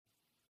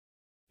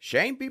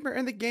Shane Beamer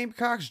and the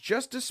Gamecocks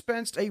just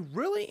dispensed a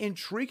really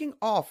intriguing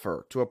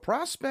offer to a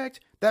prospect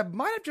that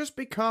might have just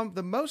become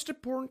the most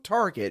important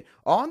target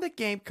on the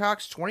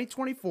Gamecocks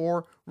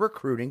 2024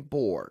 recruiting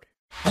board.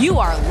 You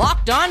are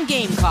Locked On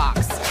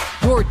Gamecocks,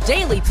 your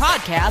daily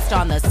podcast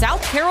on the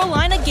South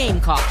Carolina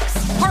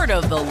Gamecocks, part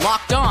of the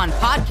Locked On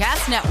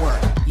Podcast Network,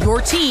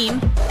 your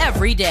team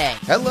every day.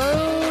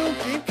 Hello,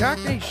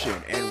 Gamecock Nation,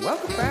 and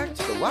welcome back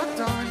to the Locked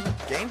On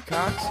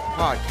Gamecocks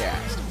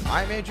podcast.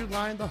 I'm Andrew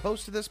Lyon, the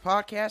host of this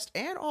podcast,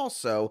 and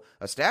also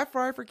a staff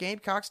writer for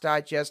Gamecocks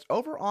Digest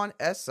over on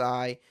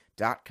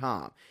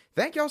SI.com.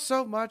 Thank y'all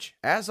so much,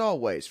 as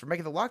always, for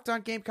making the Locked On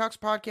Gamecocks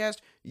podcast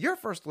your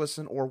first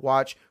listen or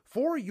watch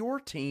for your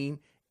team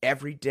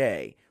every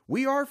day.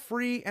 We are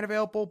free and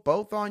available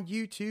both on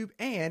YouTube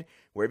and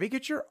wherever you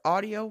get your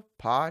audio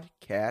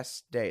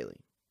podcasts daily.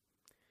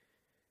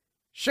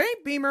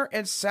 Shane Beamer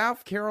and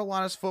South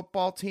Carolina's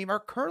football team are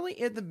currently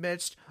in the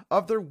midst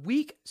of their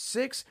Week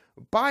 6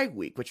 bye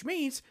week, which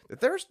means that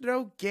there's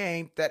no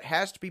game that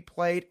has to be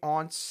played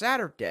on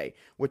Saturday,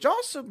 which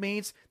also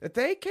means that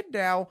they can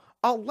now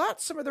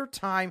allot some of their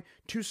time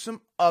to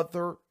some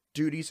other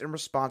duties and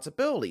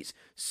responsibilities,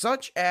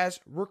 such as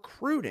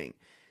recruiting.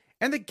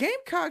 And the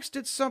Gamecocks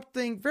did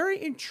something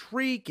very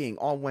intriguing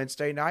on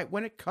Wednesday night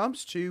when it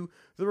comes to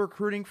the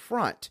recruiting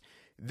front.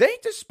 They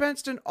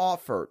dispensed an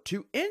offer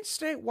to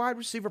in-state wide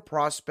receiver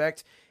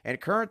prospect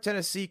and current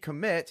Tennessee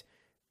commit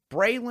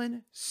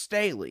Braylon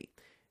Staley,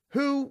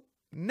 who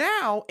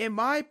now, in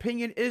my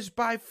opinion, is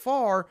by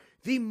far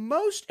the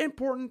most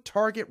important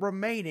target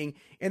remaining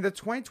in the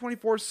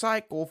 2024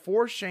 cycle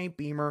for Shane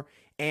Beamer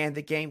and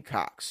the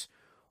Gamecocks.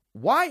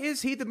 Why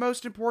is he the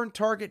most important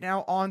target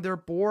now on their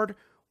board?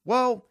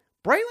 Well,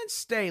 Braylon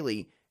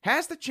Staley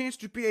has the chance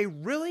to be a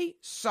really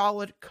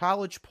solid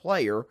college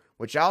player,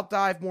 which I'll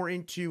dive more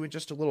into in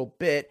just a little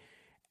bit,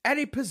 at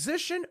a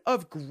position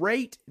of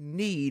great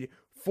need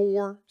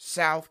for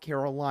South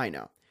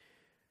Carolina.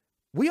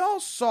 We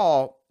all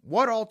saw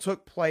what all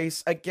took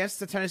place against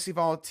the Tennessee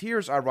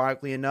Volunteers,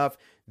 ironically enough,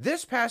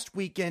 this past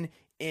weekend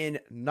in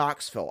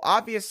Knoxville.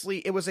 Obviously,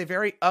 it was a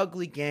very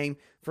ugly game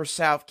for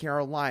South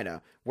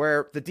Carolina,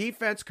 where the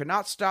defense could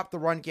not stop the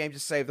run game to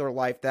save their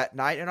life that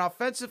night, and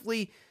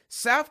offensively,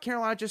 South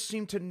Carolina just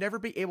seemed to never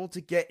be able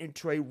to get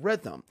into a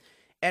rhythm.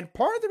 And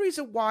part of the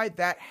reason why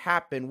that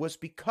happened was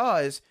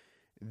because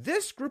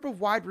this group of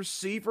wide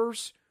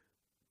receivers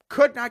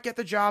could not get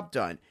the job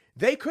done.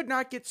 They could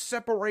not get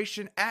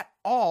separation at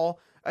all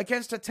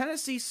against a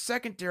Tennessee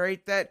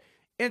secondary that,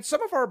 in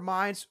some of our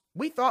minds,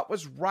 we thought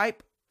was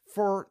ripe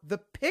for the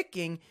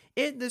picking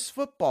in this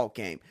football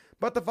game.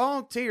 But the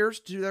Volunteers,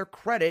 to their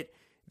credit,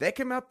 they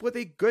came up with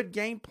a good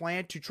game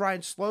plan to try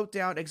and slow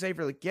down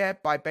Xavier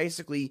Legette by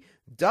basically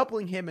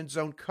doubling him in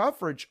zone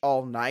coverage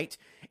all night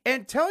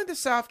and telling the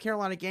South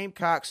Carolina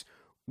Gamecocks,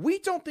 we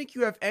don't think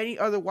you have any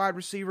other wide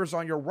receivers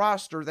on your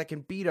roster that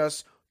can beat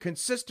us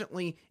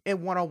consistently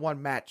in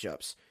one-on-one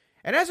matchups.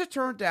 And as it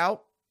turned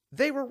out,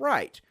 they were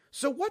right.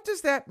 So what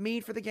does that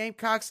mean for the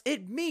Gamecocks?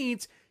 It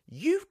means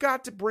you've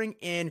got to bring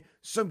in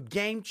some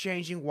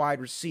game-changing wide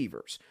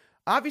receivers.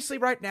 Obviously,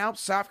 right now,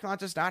 South Carolina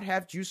does not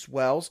have Juice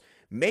Wells.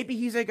 Maybe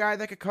he's a guy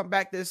that could come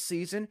back this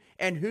season,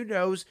 and who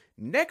knows,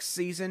 next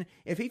season,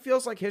 if he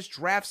feels like his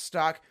draft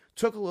stock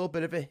took a little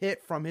bit of a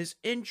hit from his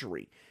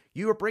injury.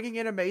 You are bringing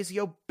in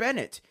Amazio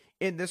Bennett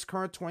in this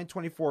current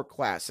 2024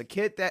 class, a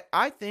kid that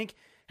I think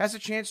has a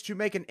chance to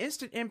make an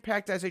instant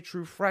impact as a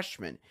true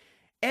freshman.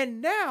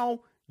 And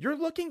now, you're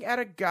looking at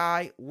a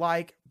guy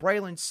like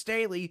Braylon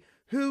Staley,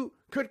 who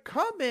could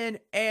come in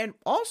and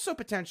also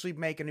potentially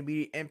make an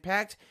immediate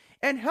impact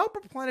and help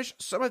replenish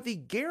some of the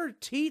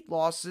guaranteed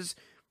losses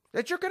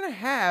that you're going to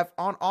have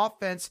on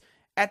offense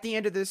at the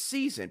end of this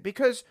season.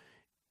 Because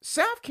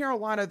South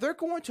Carolina, they're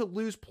going to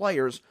lose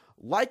players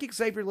like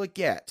Xavier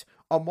Legette,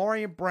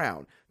 Amarian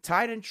Brown,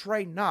 tight end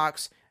Trey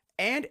Knox,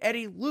 and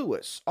Eddie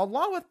Lewis,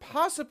 along with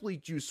possibly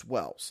Juice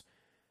Wells.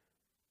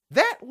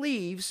 That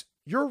leaves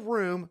your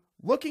room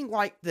looking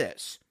like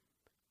this: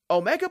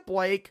 Omega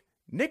Blake,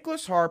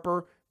 Nicholas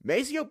Harper,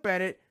 Mazio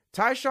Bennett,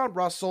 Tyshawn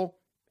Russell,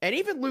 and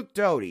even Luke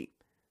Doty.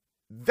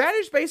 That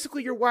is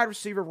basically your wide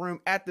receiver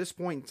room at this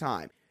point in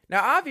time.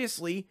 Now,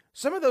 obviously,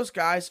 some of those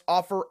guys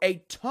offer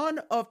a ton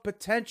of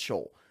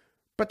potential,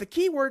 but the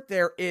key word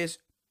there is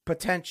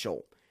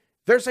potential.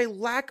 There's a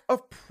lack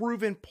of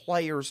proven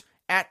players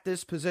at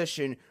this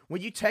position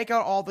when you take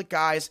out all the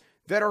guys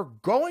that are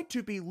going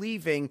to be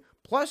leaving,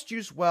 plus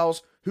Juice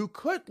Wells, who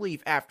could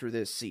leave after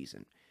this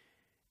season.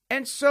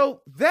 And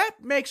so that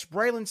makes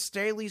Braylon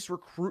Staley's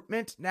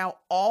recruitment now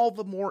all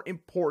the more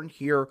important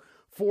here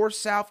for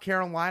South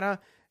Carolina,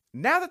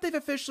 now that they've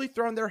officially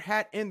thrown their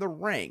hat in the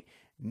ring,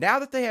 now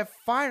that they have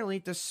finally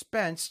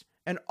dispensed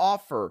an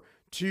offer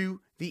to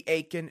the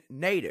Aiken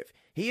native.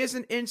 He is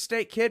an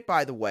in-state kid,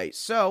 by the way,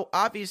 so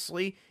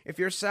obviously, if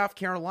you're South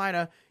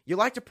Carolina, you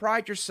like to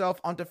pride yourself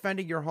on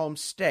defending your home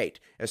state,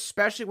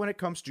 especially when it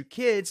comes to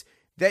kids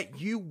that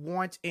you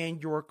want in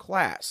your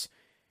class.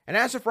 And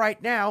as of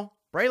right now,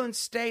 Braylon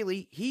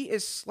Staley, he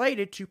is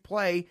slated to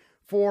play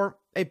for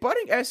a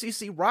budding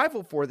SEC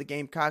rival for the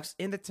Gamecocks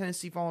in the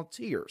Tennessee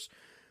Volunteers,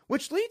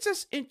 which leads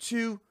us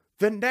into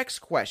the next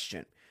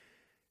question.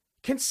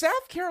 Can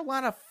South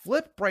Carolina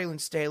flip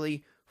Braylon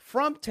Staley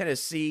from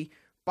Tennessee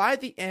by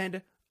the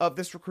end of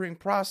this recruiting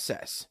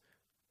process?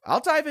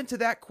 I'll dive into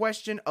that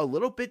question a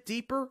little bit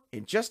deeper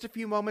in just a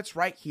few moments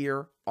right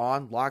here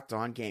on Locked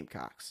On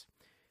Gamecocks.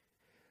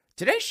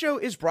 Today's show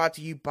is brought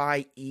to you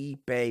by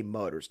eBay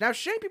Motors. Now,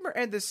 Shane Beamer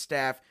and this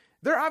staff,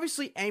 they're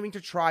obviously aiming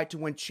to try to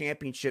win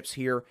championships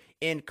here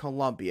in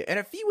Columbia. And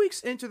a few weeks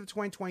into the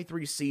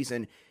 2023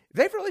 season,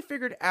 they've really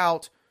figured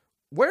out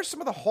where some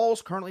of the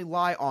holes currently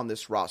lie on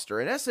this roster.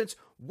 In essence,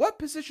 what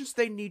positions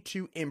they need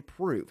to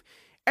improve.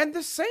 And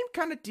the same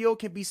kind of deal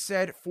can be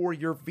said for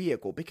your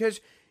vehicle, because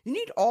you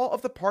need all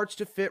of the parts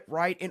to fit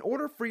right in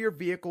order for your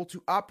vehicle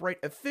to operate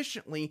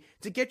efficiently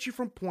to get you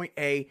from point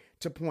A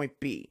to point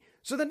B.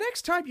 So the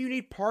next time you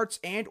need parts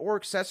and or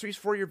accessories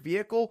for your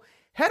vehicle,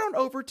 head on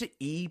over to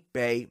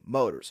eBay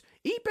Motors.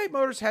 eBay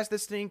Motors has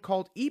this thing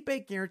called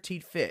eBay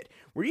Guaranteed Fit,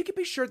 where you can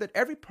be sure that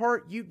every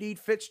part you need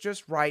fits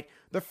just right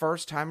the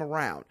first time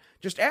around.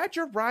 Just add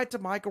your ride to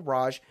my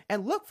garage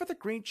and look for the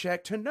green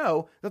check to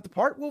know that the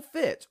part will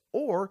fit,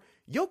 or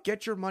you'll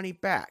get your money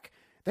back.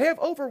 They have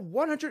over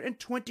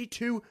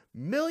 122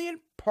 million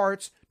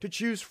parts to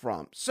choose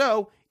from.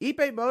 So,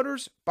 eBay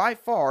Motors, by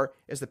far,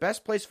 is the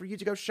best place for you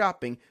to go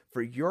shopping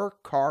for your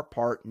car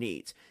part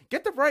needs.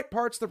 Get the right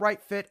parts, the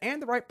right fit,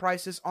 and the right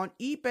prices on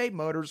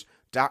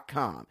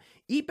ebaymotors.com.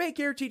 eBay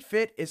Guaranteed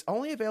Fit is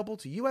only available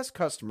to U.S.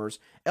 customers.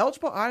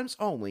 Eligible items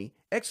only.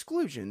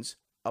 Exclusions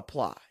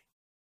apply.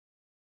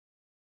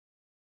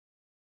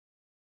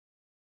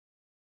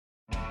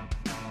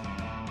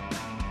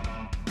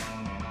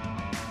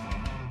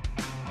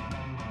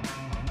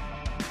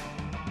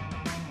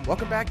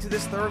 Welcome back to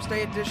this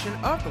Thursday edition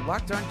of the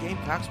Locked On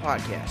Gamecocks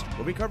podcast,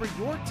 where we cover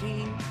your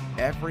team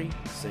every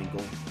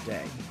single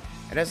day.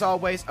 And as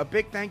always, a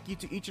big thank you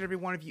to each and every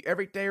one of you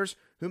everydayers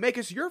who make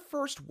us your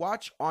first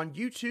watch on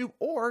YouTube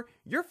or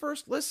your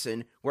first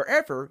listen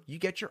wherever you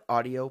get your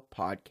audio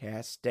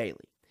podcasts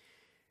daily.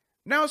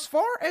 Now, as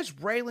far as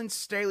Braylon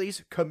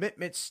Staley's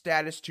commitment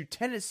status to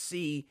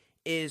Tennessee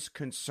is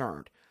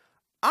concerned,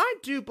 I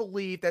do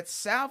believe that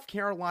South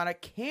Carolina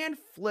can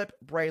flip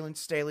Braylon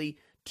Staley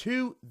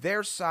to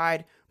their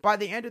side by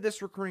the end of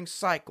this recruiting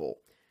cycle.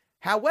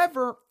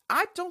 However,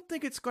 I don't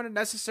think it's going to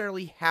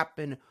necessarily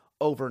happen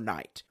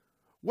overnight.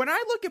 When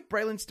I look at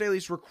Braylon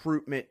Staley's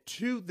recruitment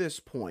to this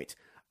point,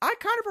 I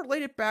kind of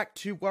relate it back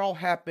to what all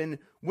happened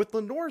with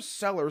Lenore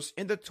Sellers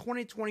in the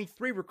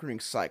 2023 recruiting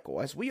cycle.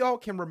 As we all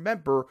can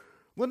remember,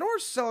 Lenore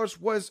Sellers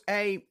was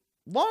a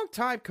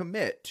long-time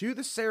commit to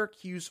the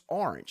Syracuse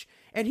Orange,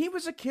 and he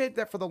was a kid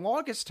that for the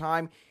longest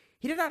time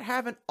he did not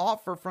have an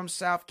offer from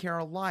South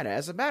Carolina.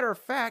 As a matter of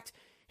fact,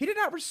 he did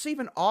not receive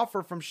an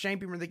offer from Shane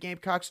Beamer and the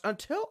Gamecocks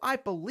until, I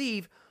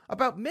believe,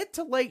 about mid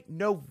to late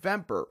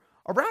November,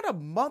 around a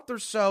month or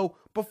so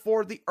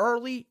before the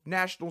early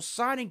National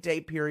Signing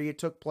Day period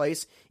took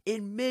place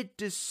in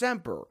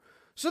mid-December.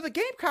 So the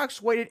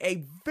Gamecocks waited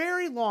a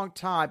very long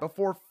time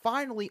before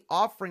finally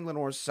offering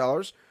Lenore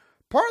Sellers,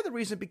 part of the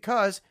reason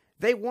because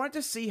they wanted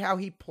to see how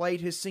he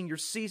played his senior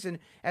season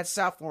at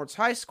South Lawrence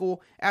High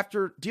School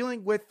after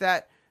dealing with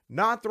that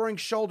non-throwing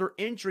shoulder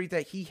injury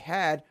that he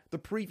had the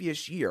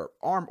previous year,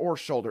 arm or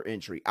shoulder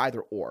injury,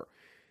 either or.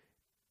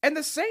 And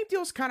the same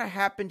deal's kind of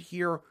happened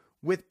here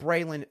with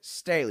Braylon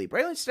Staley.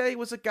 Braylon Staley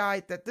was a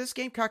guy that this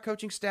Gamecock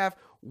coaching staff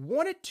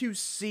wanted to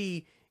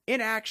see in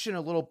action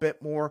a little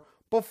bit more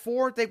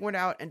before they went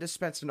out and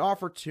dispensed an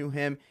offer to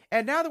him.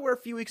 And now that we're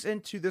a few weeks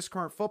into this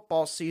current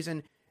football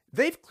season,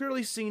 they've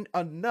clearly seen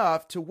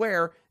enough to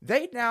where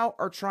they now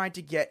are trying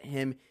to get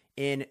him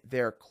in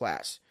their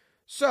class.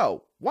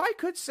 So, why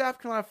could South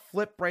Carolina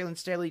flip Braylon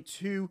Staley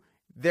to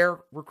their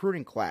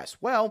recruiting class?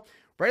 Well,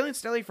 Braylon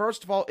Staley,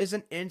 first of all, is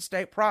an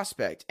in-state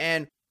prospect.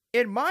 And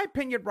in my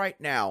opinion right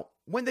now,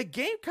 when the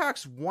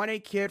Gamecocks want a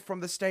kid from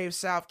the state of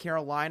South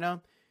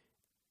Carolina,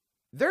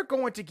 they're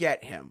going to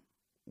get him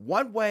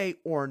one way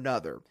or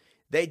another.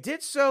 They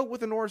did so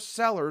with Lenore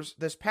Sellers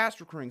this past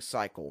recruiting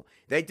cycle.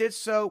 They did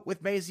so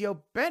with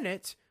Mazeo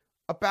Bennett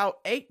about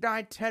 8,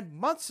 9, 10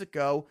 months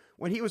ago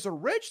when he was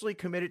originally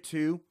committed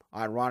to,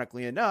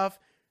 ironically enough,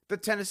 the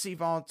Tennessee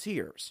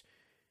Volunteers.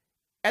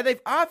 And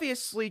they've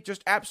obviously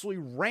just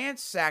absolutely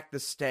ransacked the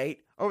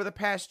state over the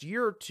past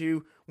year or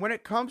two when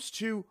it comes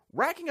to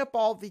racking up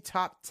all the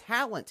top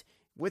talent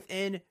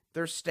within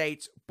their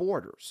state's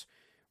borders.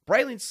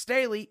 Braylon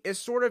Staley is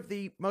sort of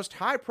the most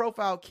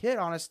high-profile kid,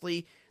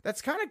 honestly,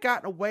 that's kind of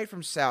gotten away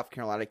from South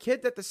Carolina, a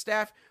kid that the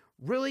staff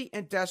really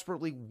and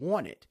desperately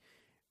wanted.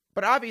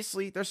 But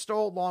obviously, there's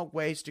still a long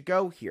ways to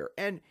go here.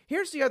 And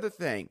here's the other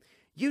thing.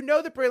 You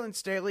know that Braylon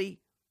Staley,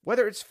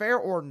 whether it's fair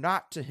or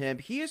not to him,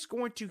 he is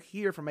going to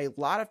hear from a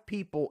lot of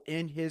people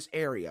in his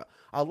area.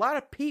 A lot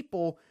of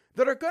people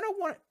that are going to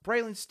want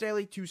Braylon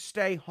Staley to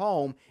stay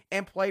home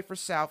and play for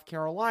South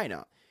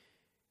Carolina.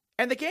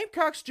 And the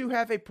Gamecocks do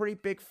have a pretty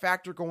big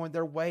factor going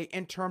their way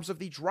in terms of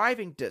the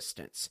driving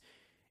distance.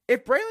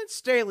 If Braylon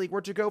Staley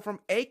were to go from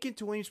Aiken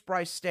to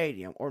Williams-Brice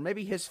Stadium, or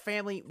maybe his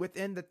family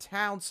within the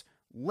town's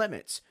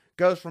limits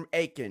goes from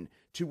Aiken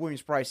to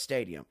Williams-Brice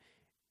Stadium,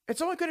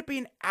 it's only going to be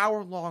an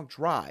hour-long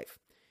drive.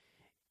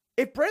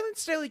 If Braylon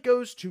Staley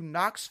goes to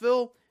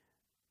Knoxville,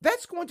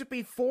 that's going to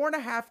be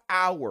 4.5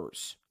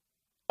 hours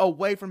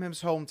away from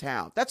his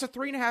hometown. That's a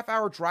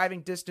 3.5-hour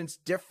driving distance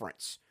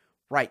difference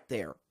right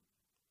there.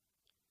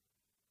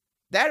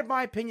 That, in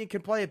my opinion,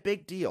 can play a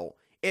big deal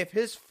if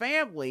his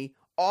family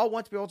all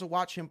want to be able to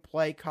watch him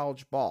play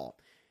college ball.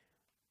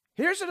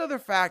 Here's another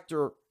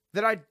factor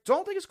that I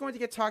don't think is going to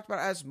get talked about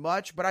as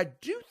much, but I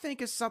do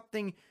think is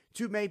something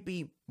to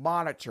maybe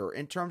monitor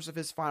in terms of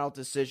his final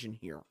decision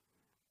here.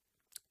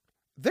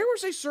 There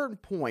was a certain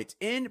point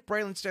in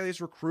Braylon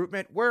Staley's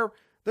recruitment where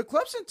the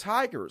Clemson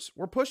Tigers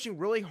were pushing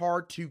really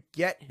hard to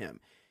get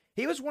him.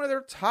 He was one of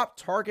their top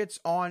targets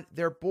on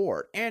their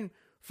board, and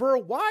for a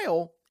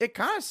while, it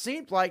kind of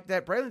seemed like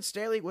that Braylon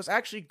Staley was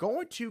actually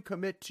going to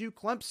commit to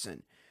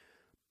Clemson.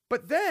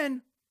 But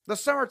then the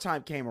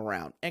summertime came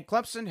around, and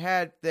Clemson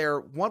had their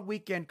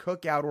one-weekend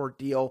cookout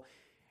ordeal,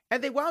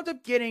 and they wound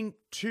up getting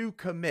 2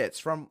 commits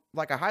from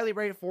like a highly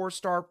rated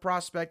 4-star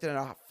prospect and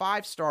a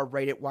 5-star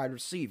rated wide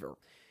receiver.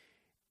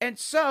 And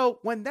so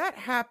when that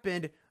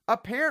happened,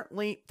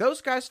 apparently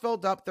those guys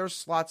filled up their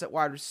slots at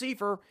wide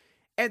receiver,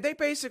 and they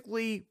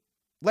basically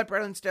let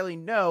Braylon Staley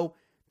know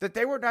that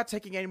they were not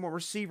taking any more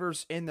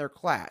receivers in their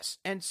class.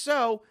 And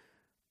so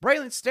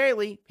Braylon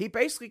Staley, he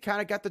basically kind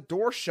of got the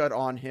door shut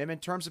on him in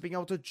terms of being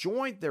able to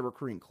join their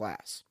recruiting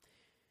class.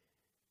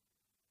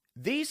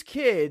 These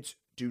kids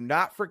do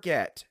not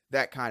forget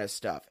that kind of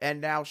stuff.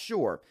 And now,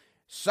 sure,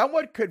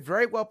 someone could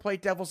very well play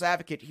devil's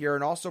advocate here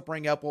and also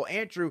bring up, well,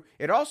 Andrew,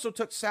 it also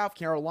took South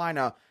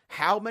Carolina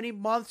how many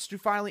months to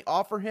finally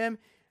offer him?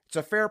 It's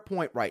a fair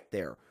point right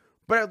there.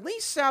 But at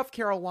least South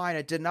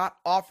Carolina did not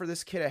offer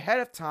this kid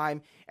ahead of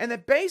time and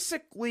then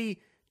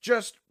basically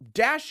just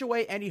dash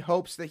away any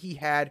hopes that he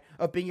had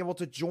of being able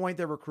to join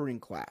their recruiting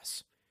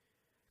class.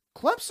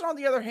 Clemson, on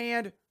the other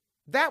hand,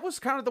 that was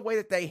kind of the way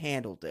that they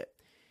handled it.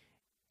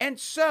 And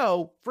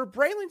so, for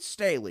Braylon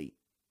Staley,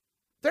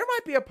 there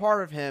might be a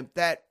part of him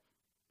that,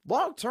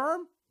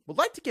 long-term, would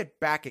like to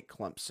get back at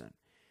Clemson.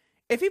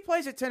 If he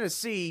plays at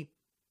Tennessee,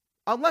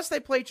 unless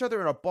they play each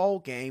other in a bowl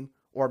game,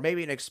 or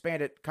maybe an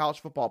expanded college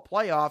football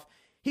playoff,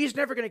 he's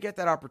never going to get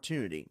that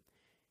opportunity.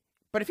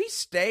 But if he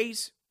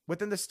stays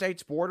within the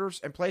state's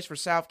borders and plays for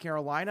South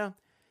Carolina,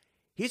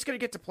 he's going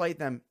to get to play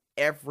them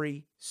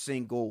every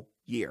single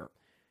year.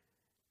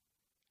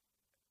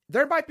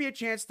 There might be a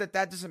chance that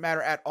that doesn't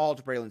matter at all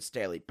to Braylon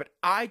Staley, but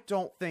I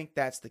don't think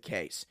that's the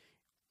case.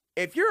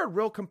 If you're a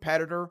real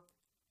competitor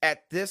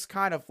at this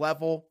kind of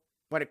level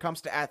when it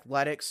comes to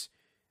athletics,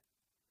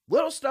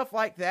 little stuff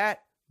like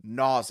that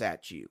gnaws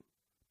at you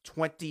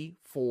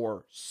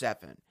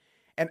 24/7.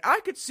 And I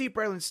could see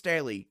Braylon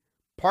Staley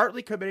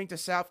partly committing to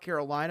South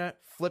Carolina,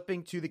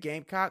 flipping to the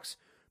Gamecocks,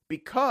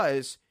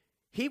 because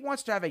he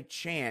wants to have a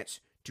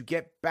chance to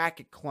get back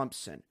at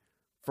Clemson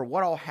for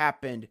what all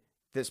happened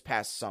this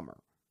past summer.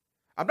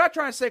 I'm not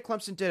trying to say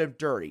Clemson did him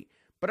dirty,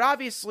 but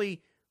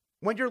obviously,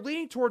 when you're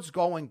leaning towards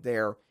going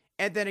there,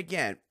 and then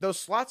again, those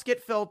slots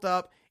get filled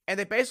up, and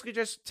they basically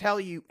just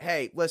tell you,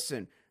 hey,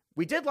 listen,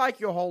 we did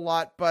like you a whole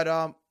lot,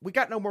 but we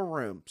got no more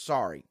room,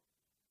 sorry.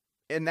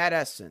 In that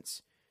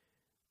essence,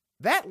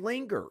 that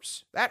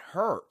lingers, that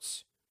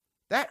hurts.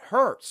 That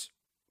hurts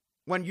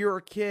when you're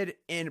a kid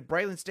in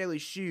Braylon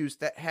Staley's shoes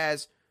that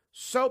has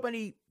so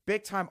many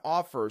big-time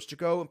offers to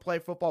go and play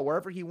football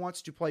wherever he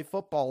wants to play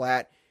football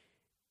at,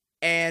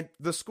 and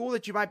the school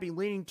that you might be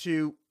leaning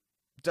to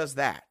does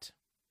that.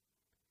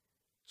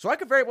 So I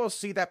could very well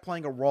see that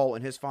playing a role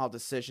in his final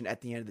decision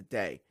at the end of the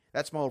day.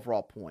 That's my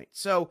overall point.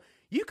 So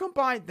you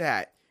combine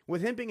that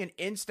with him being an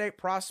in-state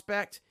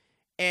prospect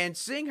and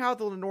seeing how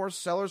the Lenore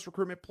Sellers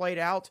recruitment played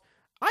out,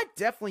 I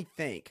definitely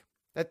think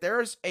that there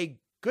is a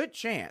good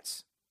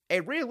chance, a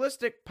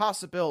realistic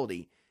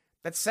possibility,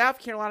 that South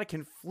Carolina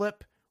can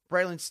flip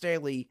Braylon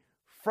Staley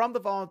from the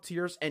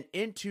Volunteers and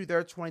into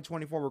their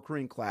 2024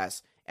 recruiting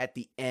class at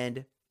the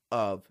end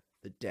of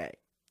the day.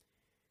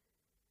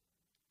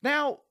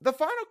 Now, the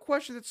final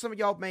question that some of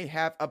y'all may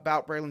have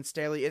about Braylon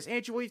Staley is,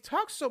 Andrew, we've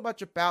talked so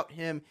much about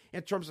him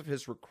in terms of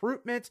his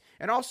recruitment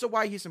and also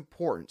why he's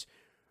important,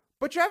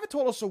 but you haven't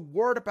told us a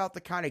word about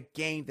the kind of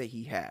game that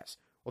he has.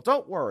 Well,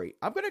 don't worry.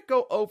 I'm going to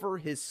go over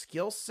his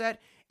skill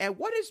set and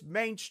what his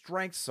main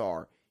strengths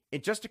are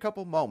in just a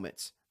couple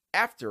moments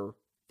after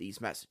these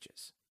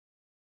messages.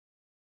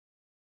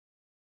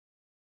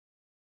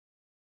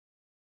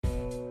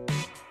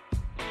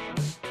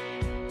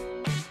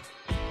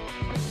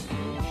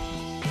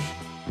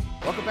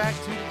 Welcome back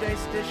to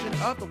today's edition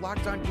of the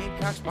Locked On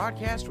Gamecocks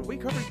podcast, where we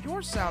cover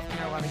your South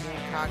Carolina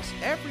Gamecocks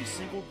every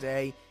single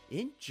day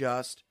in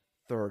just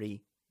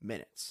 30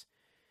 minutes.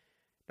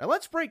 Now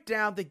let's break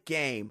down the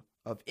game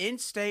of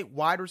in-state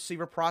wide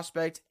receiver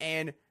prospect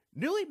and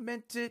newly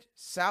minted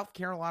South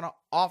Carolina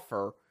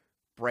offer,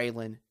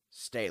 Braylon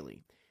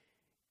Staley.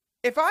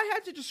 If I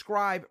had to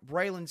describe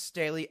Braylon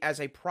Staley as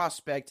a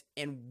prospect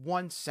in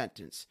one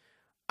sentence,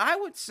 I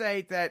would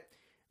say that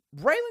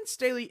Braylon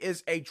Staley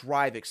is a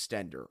drive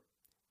extender.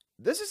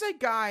 This is a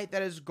guy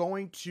that is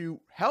going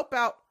to help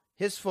out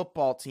his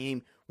football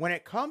team when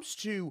it comes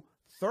to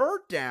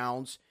third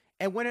downs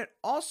and when it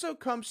also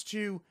comes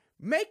to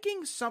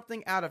making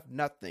something out of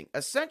nothing.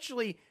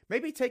 Essentially,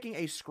 maybe taking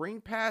a screen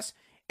pass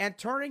and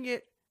turning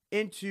it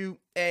into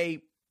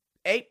a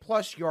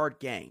 8+ yard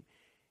gain.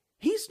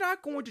 He's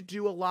not going to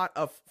do a lot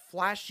of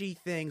flashy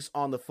things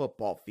on the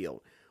football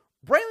field.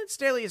 Braylon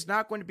Staley is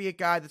not going to be a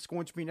guy that's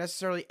going to be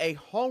necessarily a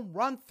home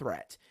run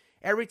threat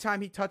every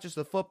time he touches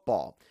the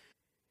football.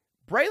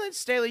 Braylon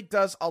Staley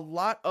does a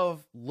lot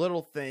of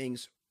little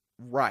things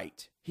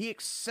right. He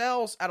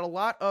excels at a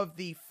lot of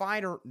the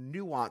finer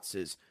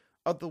nuances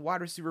of the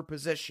wide receiver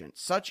position,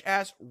 such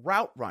as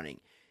route running.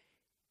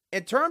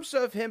 In terms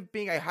of him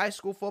being a high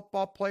school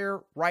football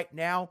player right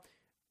now,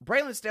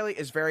 Braylon Staley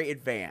is very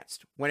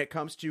advanced when it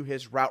comes to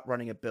his route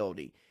running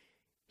ability.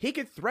 He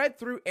can thread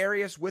through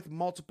areas with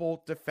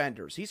multiple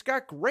defenders. He's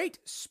got great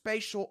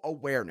spatial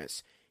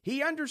awareness.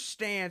 He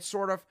understands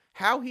sort of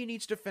how he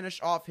needs to finish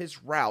off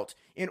his route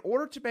in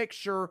order to make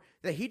sure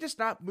that he does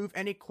not move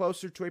any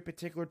closer to a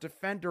particular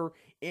defender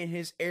in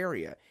his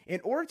area,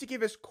 in order to give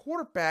his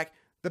quarterback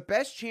the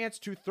best chance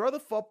to throw the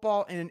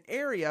football in an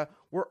area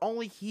where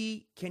only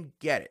he can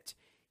get it.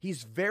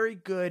 He's very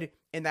good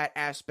in that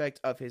aspect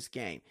of his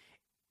game.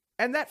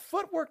 And that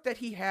footwork that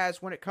he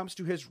has when it comes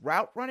to his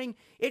route running,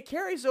 it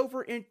carries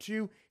over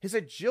into his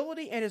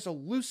agility and his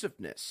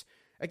elusiveness.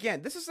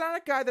 Again, this is not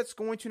a guy that's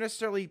going to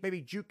necessarily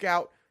maybe juke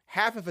out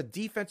half of a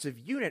defensive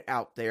unit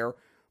out there,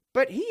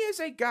 but he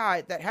is a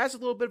guy that has a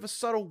little bit of a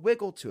subtle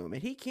wiggle to him,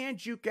 and he can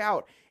juke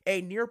out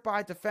a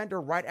nearby defender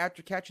right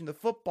after catching the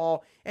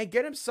football and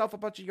get himself a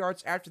bunch of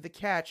yards after the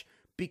catch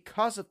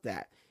because of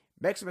that.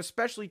 Makes him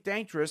especially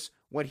dangerous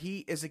when he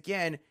is,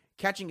 again,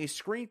 catching a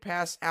screen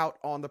pass out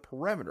on the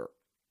perimeter.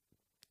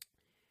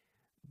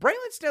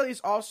 Braylon Staley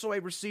is also a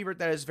receiver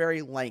that is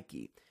very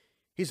lanky.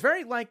 He's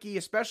very lanky,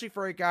 especially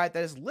for a guy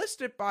that is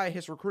listed by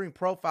his recruiting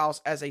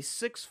profiles as a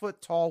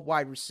 6-foot-tall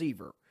wide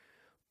receiver.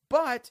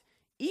 But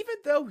even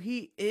though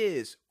he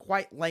is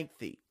quite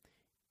lengthy,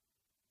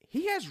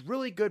 he has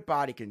really good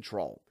body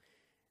control.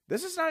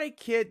 This is not a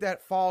kid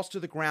that falls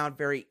to the ground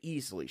very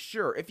easily.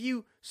 Sure, if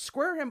you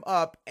square him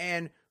up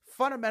and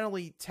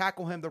fundamentally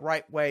tackle him the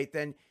right way,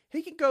 then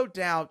he can go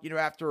down,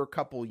 after a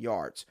couple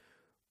yards.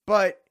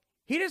 But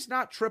he does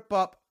not trip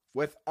up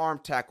with arm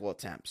tackle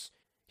attempts.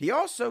 He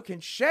also can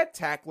shed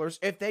tacklers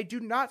if they do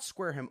not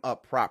square him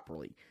up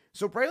properly.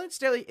 So Braylon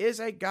Staley is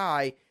a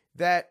guy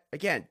that,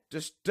 again,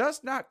 just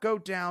does not go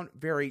down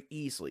very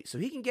easily. So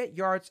he can get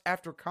yards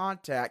after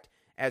contact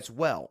as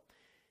well.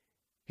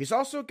 He's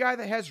also a guy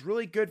that has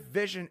really good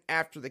vision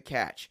after the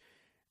catch.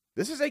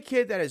 This is a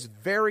kid that is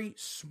very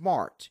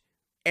smart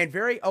and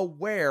very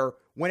aware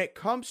when it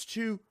comes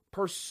to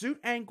pursuit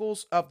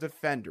angles of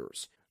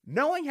defenders,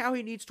 knowing how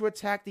he needs to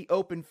attack the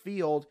open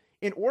field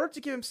in order to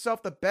give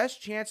himself the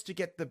best chance to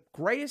get the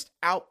greatest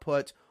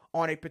output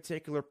on a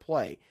particular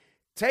play.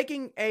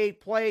 Taking a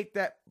play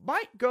that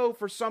might go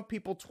for some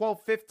people 12,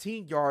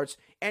 15 yards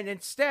and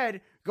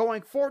instead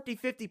going 40,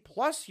 50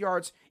 plus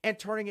yards and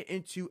turning it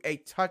into a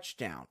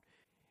touchdown.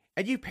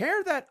 And you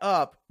pair that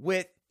up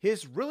with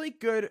his really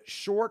good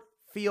short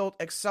field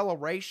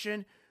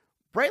acceleration.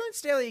 Braylon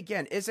Staley,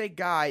 again, is a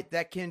guy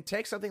that can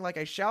take something like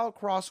a shallow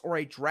cross or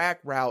a drag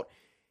route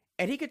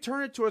and he could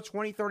turn it to a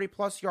 20, 30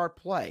 plus yard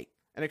play.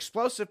 An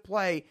explosive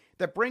play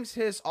that brings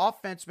his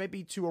offense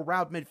maybe to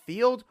around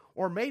midfield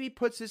or maybe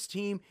puts his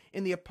team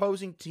in the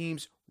opposing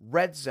team's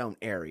red zone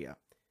area.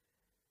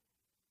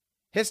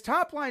 His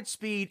top line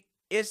speed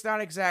is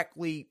not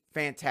exactly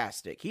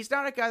fantastic. He's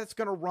not a guy that's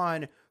going to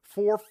run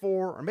 4.4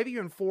 or maybe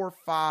even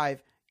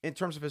 4.5 in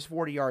terms of his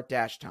 40-yard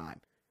dash time.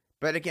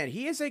 But again,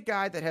 he is a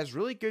guy that has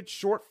really good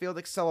short field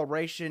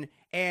acceleration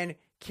and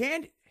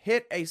can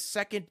hit a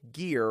second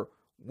gear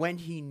when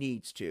he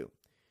needs to.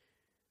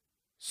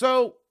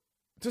 So,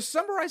 to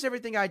summarize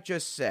everything I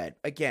just said,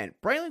 again,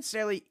 Braylon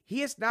Staley,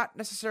 he is not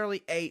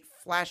necessarily a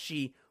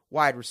flashy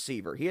wide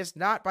receiver. He is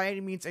not by any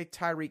means a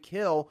Tyreek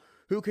Hill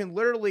who can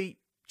literally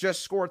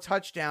just score a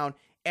touchdown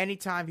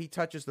anytime he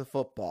touches the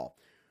football.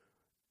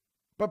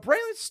 But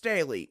Braylon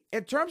Staley,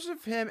 in terms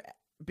of him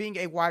being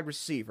a wide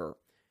receiver,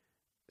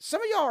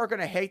 some of y'all are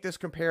going to hate this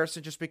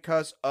comparison just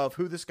because of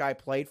who this guy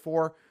played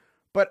for,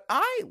 but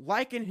I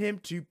liken him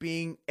to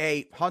being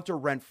a Hunter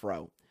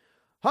Renfrow.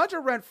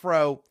 Hunter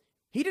Renfrow,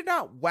 he did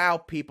not wow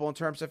people in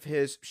terms of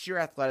his sheer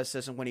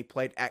athleticism when he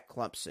played at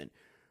Clemson.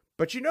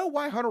 But you know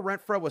why Hunter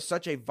Renfrow was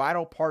such a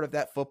vital part of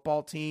that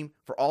football team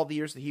for all the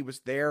years that he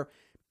was there?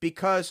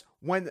 Because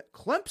when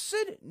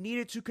Clemson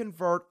needed to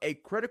convert a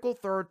critical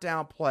third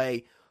down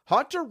play,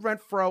 Hunter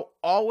Renfrow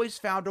always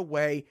found a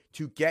way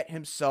to get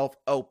himself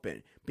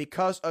open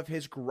because of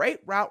his great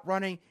route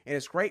running and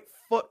his great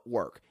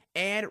footwork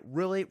and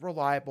really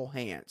reliable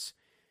hands.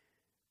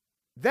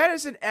 That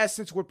is in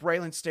essence what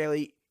Braylon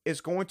Staley is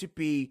going to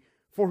be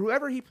for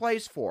whoever he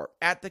plays for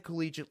at the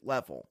collegiate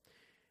level.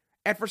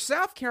 And for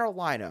South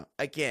Carolina,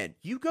 again,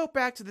 you go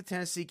back to the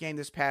Tennessee game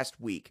this past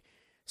week.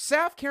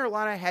 South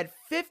Carolina had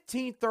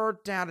 15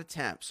 third down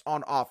attempts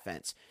on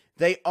offense.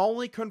 They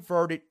only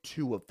converted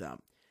 2 of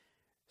them.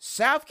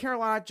 South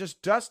Carolina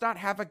just does not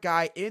have a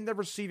guy in the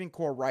receiving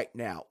core right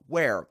now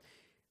where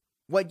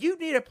when you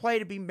need a play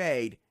to be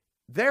made,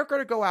 they're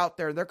going to go out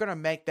there and they're going to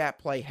make that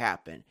play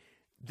happen.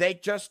 They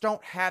just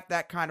don't have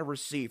that kind of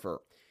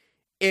receiver.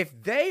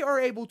 If they are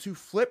able to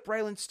flip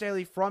Braylon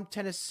Staley from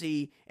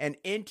Tennessee and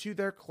into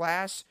their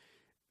class,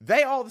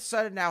 they all of a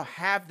sudden now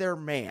have their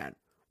man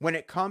when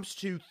it comes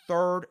to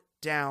third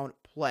down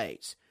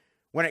plays,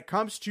 when it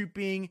comes to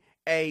being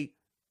a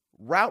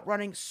route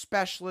running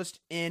specialist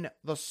in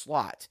the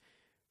slot.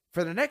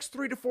 For the next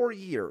 3 to 4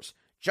 years,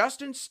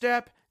 Justin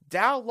Stepp,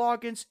 Dow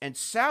Loggins, and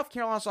South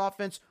Carolina's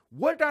offense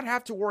would not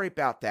have to worry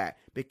about that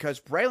because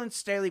Braylon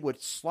Staley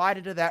would slide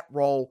into that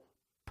role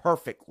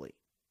perfectly.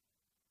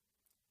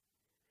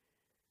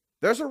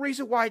 There's a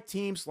reason why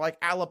teams like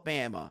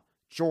Alabama,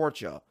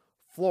 Georgia,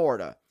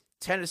 Florida,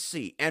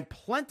 Tennessee, and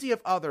plenty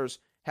of others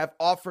have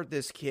offered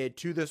this kid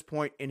to this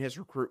point in his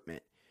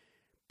recruitment.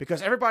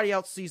 Because everybody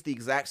else sees the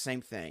exact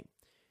same thing.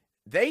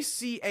 They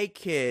see a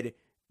kid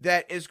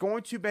that is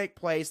going to make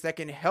plays that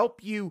can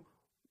help you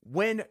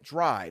win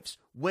drives,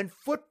 win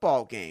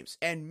football games,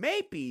 and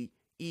maybe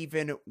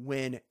even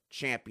win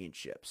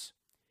championships.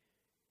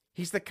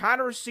 He's the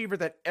kind of receiver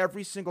that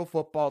every single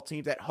football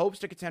team that hopes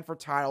to contend for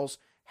titles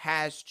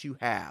has to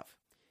have.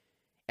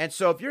 And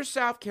so if you're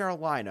South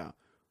Carolina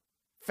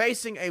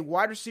facing a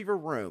wide receiver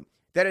room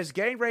that is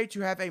getting ready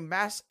to have a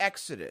mass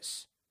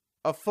exodus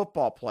of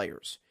football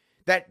players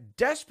that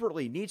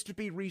desperately needs to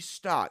be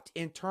restocked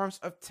in terms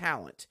of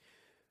talent,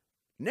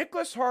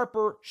 Nicholas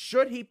Harper,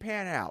 should he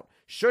pan out,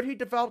 should he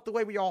develop the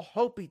way we all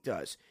hope he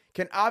does,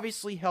 can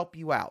obviously help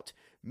you out.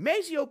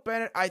 Mazeo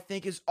Bennett, I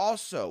think, is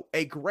also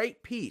a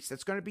great piece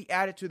that's going to be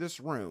added to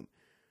this room.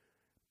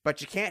 But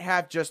you can't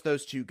have just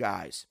those 2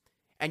 guys.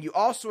 And you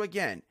also,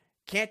 again,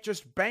 can't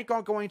just bank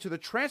on going to the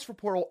transfer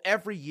portal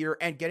every year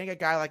and getting a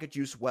guy like a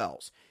Juice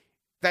Wells.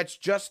 That's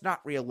just not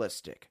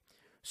realistic.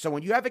 So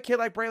when you have a kid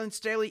like Braylon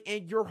Staley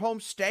in your home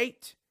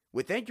state,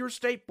 within your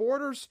state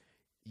borders,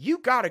 you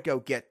got to go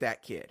get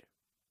that kid.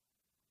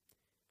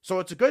 So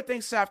it's a good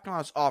thing South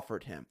Carolina's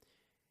offered him.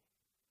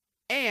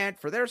 And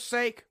for their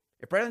sake,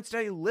 if Braylon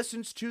Staley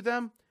listens to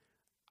them,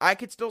 I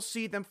could still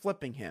see them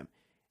flipping him.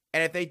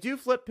 And if they do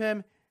flip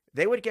him,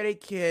 they would get a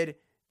kid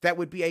that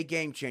would be a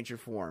game changer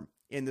for him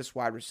in this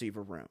wide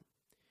receiver room.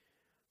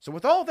 So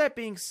with all that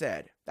being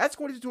said, that's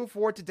going to do it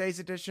for today's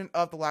edition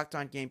of the Locked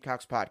On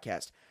Gamecocks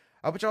podcast.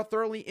 I hope y'all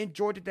thoroughly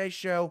enjoyed today's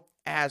show,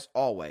 as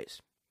always.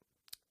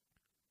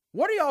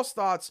 What are y'all's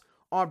thoughts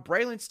on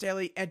Braylon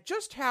Staley and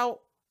just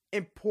how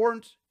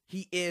important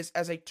he is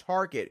as a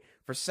target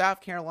for South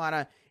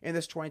Carolina in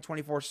this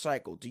 2024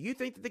 cycle? Do you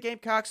think that the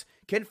Gamecocks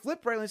can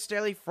flip Braylon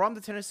Staley from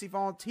the Tennessee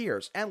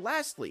Volunteers? And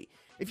lastly,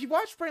 if you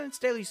watched Braylon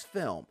Staley's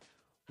film,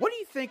 what do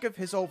you think of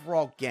his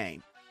overall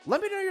game?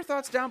 Let me know your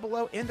thoughts down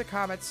below in the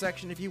comments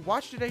section if you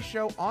watched today's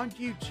show on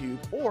YouTube,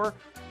 or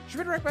shoot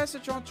me a direct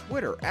message on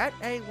Twitter at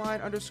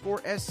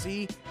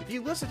 @aline_SC if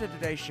you listen to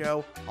today's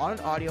show on an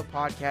audio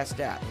podcast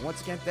app. And once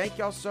again, thank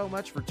y'all so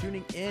much for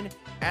tuning in.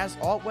 As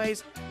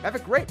always, have a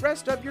great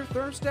rest of your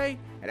Thursday,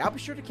 and I'll be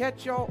sure to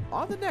catch y'all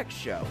on the next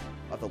show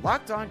of the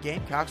Locked On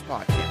Gamecocks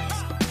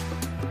podcast.